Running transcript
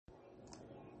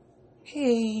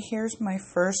Hey, here's my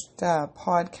first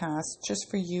podcast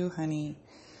just for you, honey.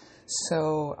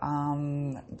 So,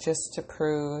 just to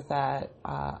prove that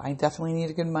I definitely need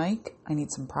a good mic, I need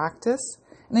some practice,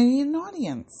 and I need an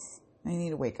audience. I need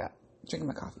to wake up, drinking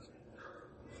my coffee.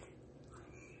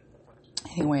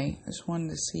 Anyway, I just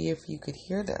wanted to see if you could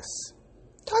hear this.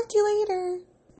 Talk to you later.